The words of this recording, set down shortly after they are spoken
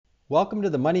Welcome to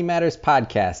the Money Matters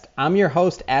Podcast. I'm your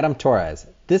host, Adam Torres.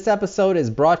 This episode is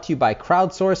brought to you by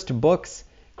Crowdsourced Books.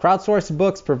 Crowdsourced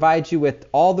Books provides you with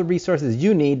all the resources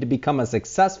you need to become a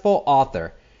successful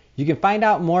author. You can find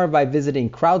out more by visiting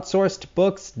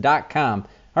crowdsourcedbooks.com.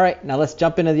 All right, now let's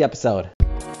jump into the episode.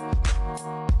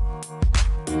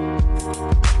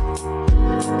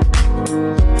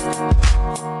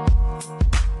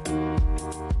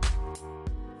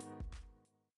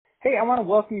 Hey, I want to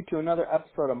welcome you to another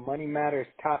episode of Money Matters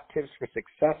Top Tips for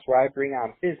Success, where I bring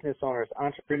on business owners,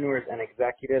 entrepreneurs, and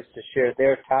executives to share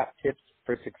their top tips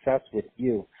for success with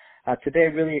you. Today,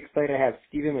 really excited to have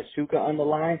Steven Machuca on the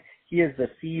line. He is the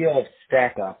CEO of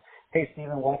StackUp. Hey,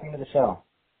 Steven, welcome to the show.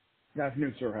 Good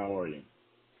afternoon, sir. How are you?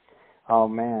 Oh,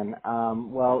 man.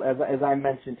 Well, as I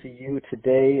mentioned to you,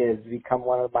 today has become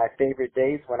one of my favorite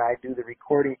days when I do the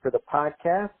recording for the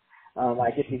podcast.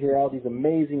 I get to hear all these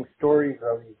amazing stories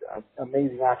of these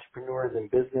amazing entrepreneurs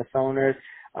and business owners,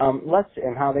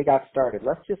 and how they got started.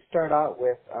 Let's just start out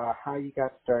with how you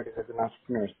got started as an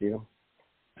entrepreneur, Steven.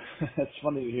 It's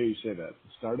funny to hear you say that.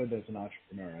 Started as an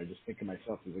entrepreneur. I just think of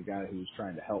myself as a guy who was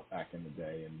trying to help back in the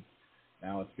day, and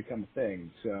now it's become a thing.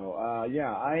 So, I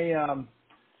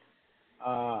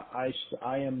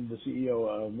am the CEO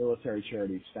of military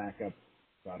charity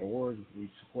StackUp.org. We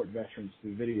support veterans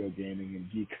through video gaming and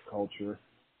geek culture.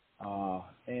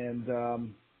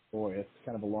 Boy, it's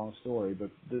kind of a long story,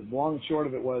 but the long and short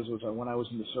of it was when I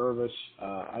was in the service,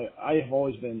 I have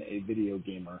always been a video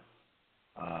gamer.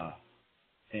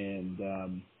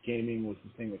 Gaming was the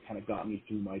thing that kind of got me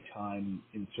through my time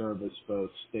in service,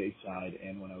 both stateside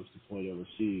and when I was deployed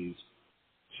overseas.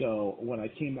 So when I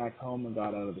came back home and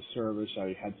got out of the service,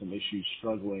 I had some issues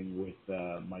struggling with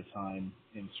my time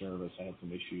in service. I had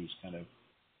some issues kind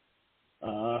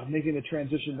of making the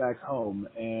transition back home,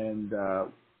 and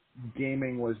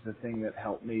gaming was the thing that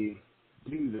helped me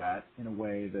do that in a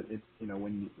way that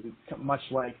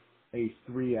much like a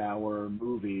 3-hour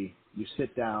movie, you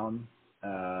sit down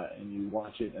and you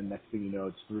watch it, and next thing you know,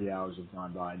 it's 3 hours have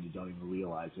gone by and you don't even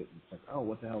realize it. And it's like, oh,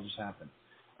 what the hell just happened?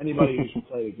 Anybody who's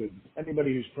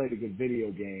played a good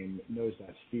video game knows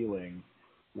that feeling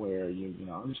where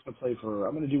I'm just gonna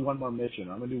I'm gonna do one more mission,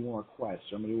 or I'm gonna do one more quest,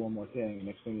 or I'm gonna do one more thing, and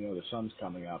next thing you know, the sun's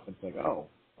coming up, and it's like, oh,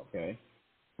 okay.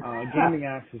 Gaming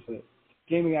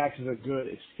acts as a good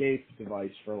escape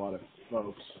device for a lot of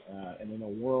folks, and in a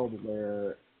world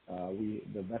where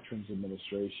the Veterans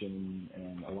Administration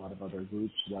and a lot of other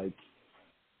groups like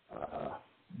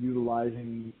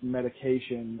utilizing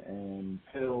medication and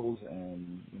pills,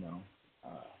 and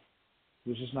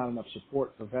there's just not enough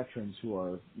support for veterans who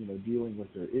are dealing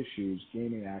with their issues.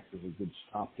 Gaming acts as a good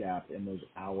stopgap in those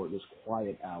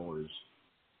quiet hours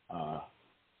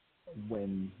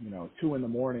when 2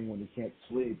 a.m. when you can't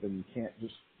sleep and you can't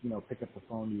just pick up the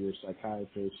phone to your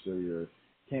psychiatrist, or you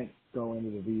can't go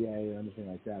into the VA or anything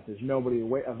like that. There's nobody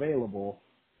available.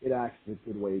 It acts as a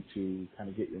good way to kind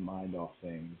of get your mind off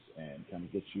things and kind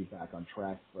of get you back on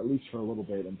track, at least for a little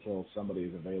bit, until somebody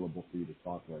is available for you to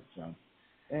talk with.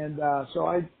 So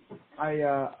I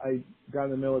got in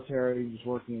the military, was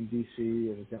working in D.C.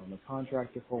 as a government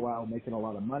contractor for a while, making a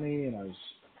lot of money, and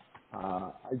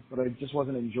but I just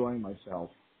wasn't enjoying myself.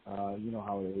 You know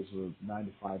how it is with a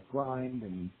 9-to-5 grind,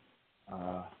 and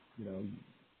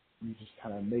you're just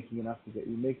kind of making enough to get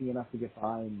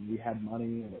by, and we had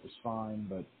money and it was fine,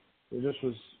 but it just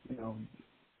was,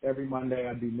 every Monday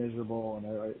I'd be miserable, and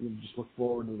I just look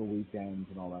forward to the weekends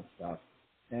and all that stuff.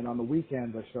 And on the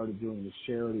weekends I started doing this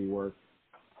charity work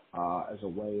as a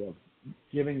way of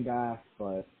giving back,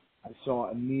 but I saw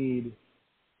a need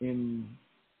in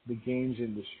the games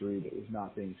industry that was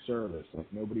not being serviced. Like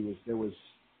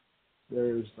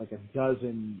there's like a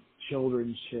dozen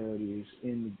children's charities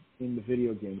in the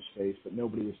video game space, but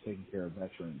nobody was taking care of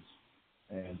veterans.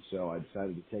 And so I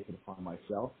decided to take it upon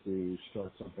myself to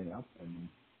start something up. And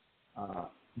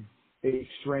a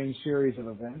strange series of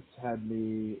events had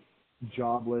me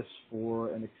jobless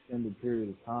for an extended period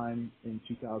of time in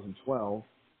 2012.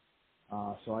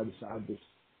 So I decided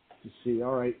to see,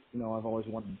 all right, I've always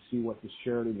wanted to see what this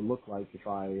charity would look like if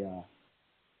I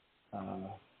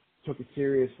took it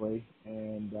seriously,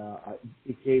 and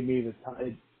it gave me it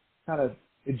kind of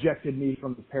ejected me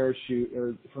from the parachute,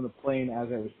 or from the plane,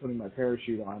 as I was putting my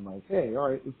parachute on. Like, hey, all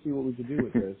right, let's see what we can do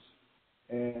with this.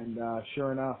 And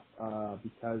sure enough,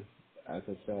 because as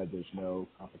I said, there's no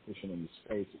competition in the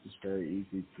space, it was very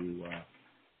easy to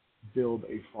build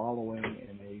a following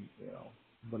and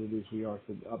what it is we are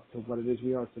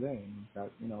today, and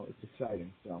that it's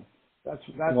exciting. So that's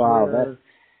wow, where.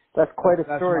 That's quite a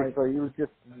story. So it was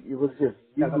just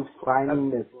you finding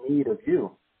this need of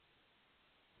you.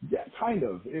 Yeah, kind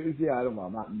of. It was, yeah, I don't know,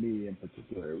 not me in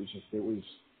particular. It was just, it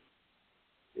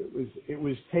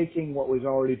was taking what was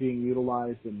already being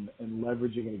utilized and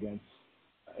leveraging it against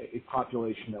a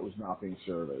population that was not being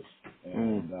serviced.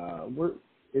 Mm. And,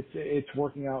 it's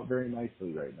working out very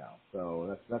nicely right now.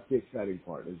 So that's the exciting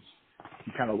part is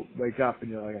you kind of wake up and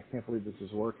you're like, I can't believe this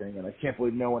is working, and I can't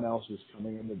believe no one else is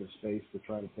coming into the space to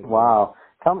try to Wow.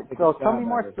 take a Tell me stab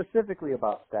more at it. specifically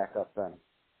about Stack Up then.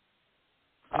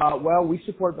 Well, we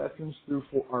support veterans through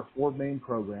our four main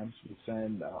programs. We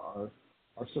send our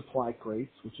supply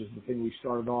crates, which is the thing we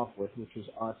started off with, which was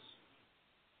us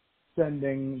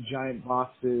sending giant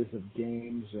boxes of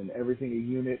games and everything a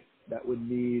unit that would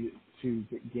need to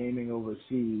get gaming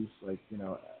overseas, like,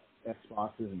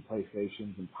 Xboxes and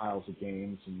PlayStations and piles of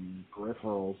games and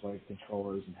peripherals like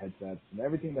controllers and headsets and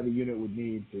everything that a unit would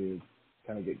need to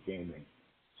kind of get gaming.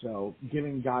 So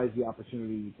giving guys the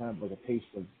opportunity, kind of like a taste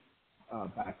of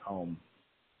back home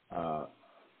uh,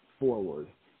 forward.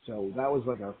 So that was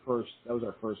like our first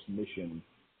mission,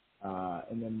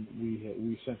 and then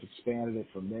we since expanded it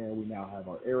from there. We now have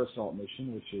our air assault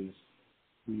mission, which is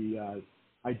we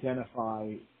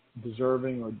identify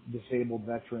deserving or disabled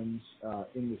veterans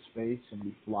in the space, and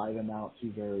we fly them out to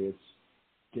various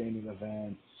gaming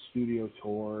events, studio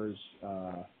tours.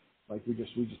 Like we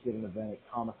just did an event at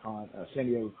Comic Con, San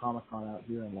Diego Comic Con out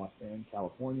here in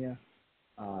California,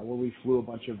 where we flew a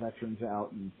bunch of veterans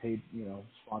out and paid,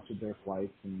 sponsored their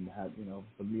flights and had,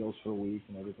 the meals for a week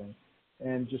and everything,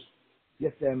 and just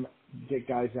get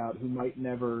guys out who might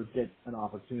never get an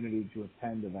opportunity to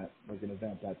attend an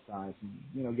event that size,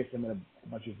 and get them in a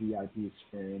bunch of VIP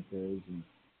experiences and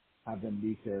have them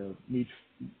meet their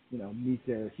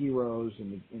heroes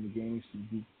in the gaming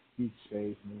geek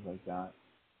space and things like that.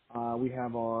 We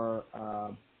have our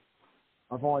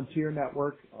volunteer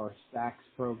network, our Stacks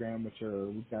program,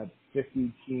 we've got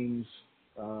 50 teams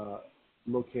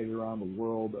located around the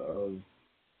world of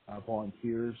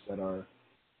volunteers that are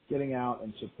getting out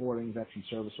and supporting veteran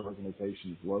service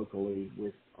organizations locally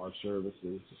with our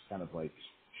services, just kind of like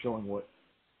showing what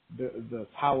the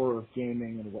power of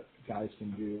gaming and what guys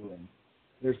can do. And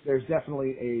there's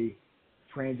definitely a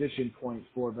transition point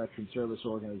for veteran service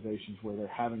organizations where they're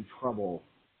having trouble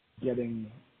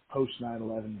getting post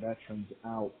 9/11 veterans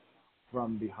out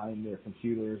from behind their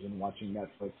computers and watching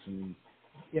Netflix and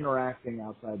interacting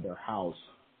outside their house.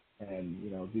 And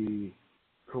the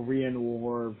Korean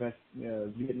War,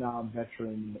 Vietnam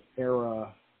veteran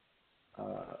era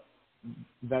uh,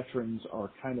 veterans are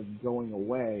kind of going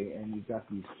away, and you've got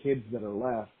these kids that are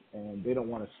left, and they don't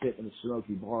want to sit in a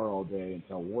smoky bar all day and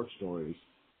tell war stories.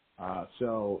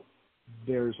 So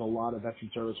there's a lot of veteran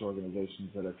service organizations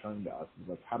that are turning to us. It's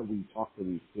like, how do we talk to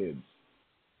these kids?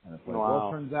 And it's like, well,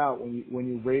 it turns out when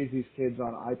you raise these kids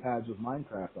on iPads with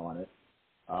Minecraft on it,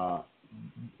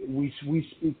 we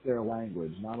speak their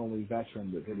language, not only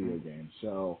veteran but video games.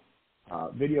 So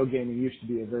video gaming used to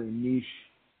be a very niche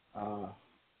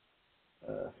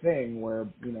thing where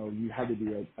you had to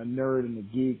be a nerd and a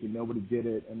geek and nobody did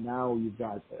it, and now you've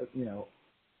got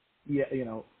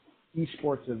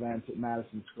esports events at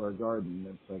Madison Square Garden.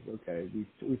 It's like, okay,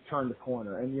 we've turned the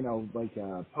corner, and like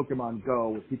Pokemon Go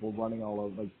with people running all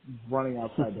over, like running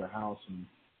outside their house and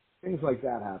things like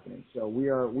that happening. So we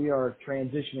are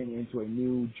transitioning into a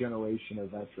new generation of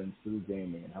veterans through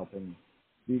gaming and helping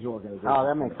these organizations. Oh,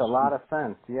 that makes a lot of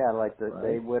sense. Yeah, like right?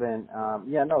 They wouldn't.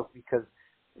 Because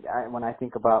when I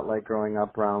think about like growing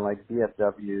up around like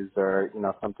BFWs or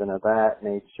something of that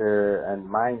nature, and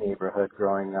my neighborhood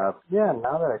growing up, yeah.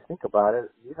 Now that I think about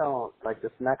it, you don't like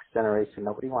this next generation.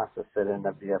 Nobody wants to sit in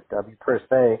a BFW per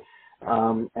se.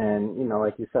 And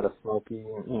like you said, a smoky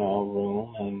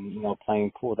room and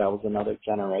playing pool. That was another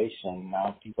generation.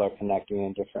 Now people are connecting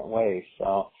in different ways.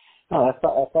 So. No, that's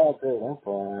all great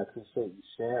info, and I appreciate you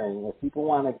sharing. If people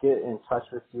want to get in touch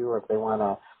with you, or if they want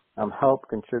to help,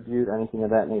 contribute, anything of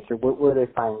that nature, where do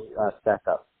they find Stack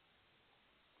Up?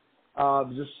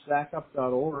 Just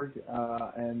stackup.org,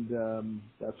 and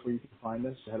that's where you can find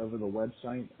us. Head over to the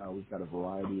website. We've got a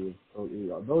variety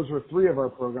of. Those were three of our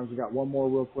programs. We got one more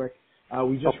real quick.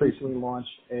 We just recently launched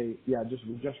a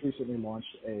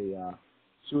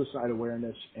suicide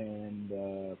awareness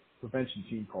and prevention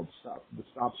team called the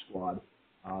Stop Squad,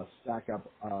 Stack Up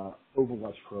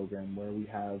Overwatch program, where we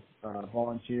have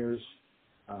volunteers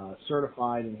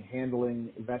certified in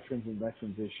handling veterans and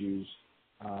veterans issues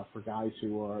for guys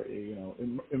who are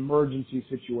emergency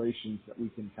situations that we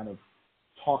can kind of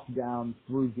talk down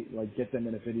through, like get them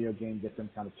in a video game, get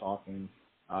them kind of talking.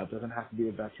 It doesn't have to be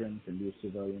a veteran, it can be a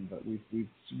civilian, but we've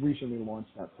recently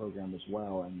launched that program as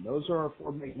well, and those are our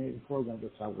four main programs.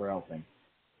 That's how we're helping.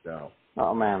 So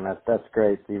Oh man, that's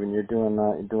great, Stephen. You're doing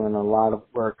a lot of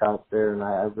work out there, and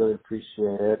I really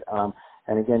appreciate it.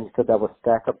 And again, you said that was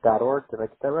stackup.org. Did I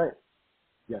get that right?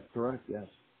 Yes, correct. Yes.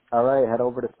 All right, head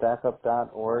over to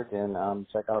stackup.org and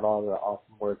check out all the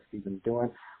awesome work Stephen's doing.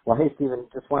 Well, hey, Stephen,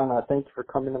 just want to thank you for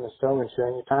coming on the show and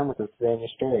sharing your time with us today and your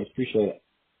stories. Appreciate it.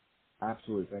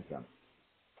 Absolutely. Thank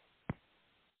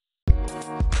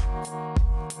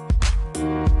you.